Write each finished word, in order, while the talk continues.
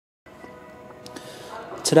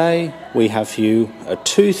Today we have for you a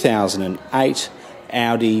 2008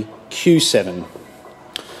 Audi Q7.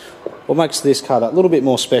 What makes this car that little bit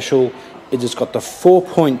more special is it's got the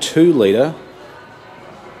 4.2 litre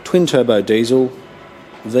twin turbo diesel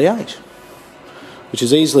V8, which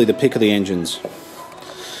is easily the pick of the engines.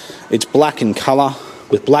 It's black in colour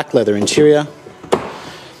with black leather interior.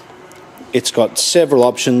 It's got several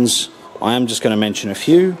options. I am just going to mention a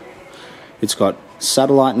few. It's got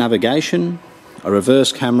satellite navigation, a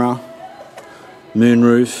reverse camera,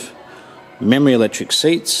 moonroof, memory electric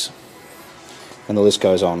seats, and the list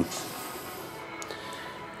goes on.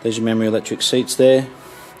 There's your memory electric seats there.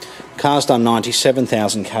 Car's done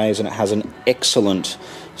 97,000 Ks and it has an excellent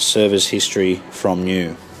service history from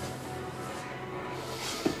new.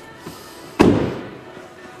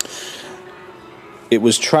 It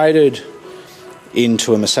was traded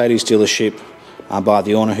into a Mercedes dealership by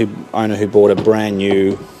the owner who bought a brand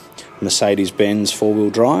new Mercedes-Benz four-wheel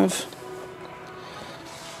drive.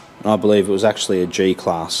 I believe it was actually a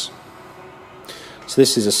G-Class. So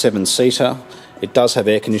this is a 7-seater. It does have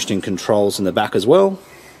air conditioning controls in the back as well.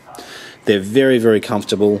 They're very, very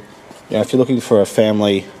comfortable. If you're looking for a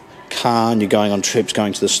family car and you're going on trips,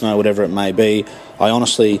 going to the snow, whatever it may be, I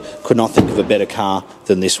honestly could not think of a better car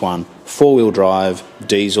than this one. Four-wheel drive,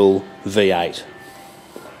 diesel, V8.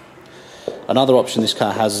 Another option this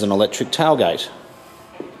car has is an electric tailgate.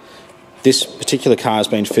 This particular car has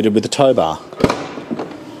been fitted with a tow bar.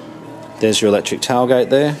 There's your electric tailgate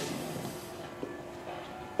there.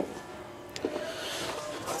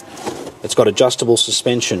 It's got adjustable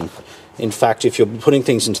suspension. In fact, if you're putting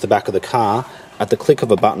things into the back of the car, at the click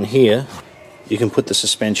of a button here, you can put the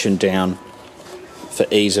suspension down for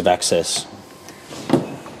ease of access.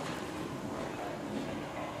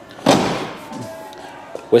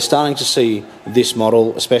 We're starting to see this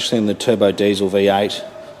model, especially in the turbo diesel V8,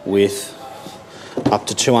 with up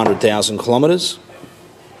to 200,000 kilometres.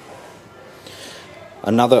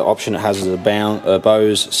 Another option it has is a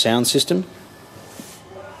Bose sound system.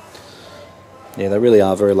 Yeah, they really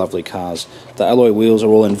are very lovely cars. The alloy wheels are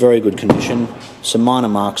all in very good condition. Some minor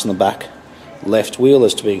marks on the back left wheel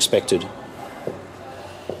as to be expected.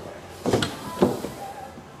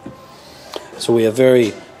 So we are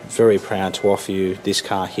very, very proud to offer you this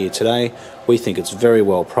car here today. We think it's very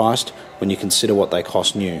well priced when you consider what they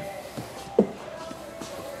cost new.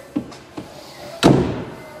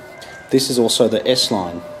 This is also the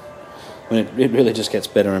S-Line. I mean, it really just gets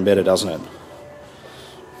better and better, doesn't it?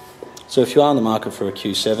 So if you are in the market for a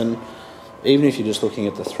Q7, even if you're just looking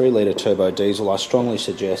at the 3-litre turbo diesel, I strongly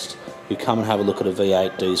suggest you come and have a look at a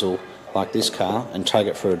V8 diesel like this car and take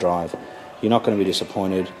it for a drive. You're not going to be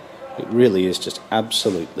disappointed. It really is just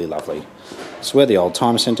absolutely lovely. So we're the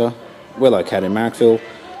Oldtimer Centre. We're located in Marrickville.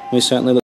 We certainly look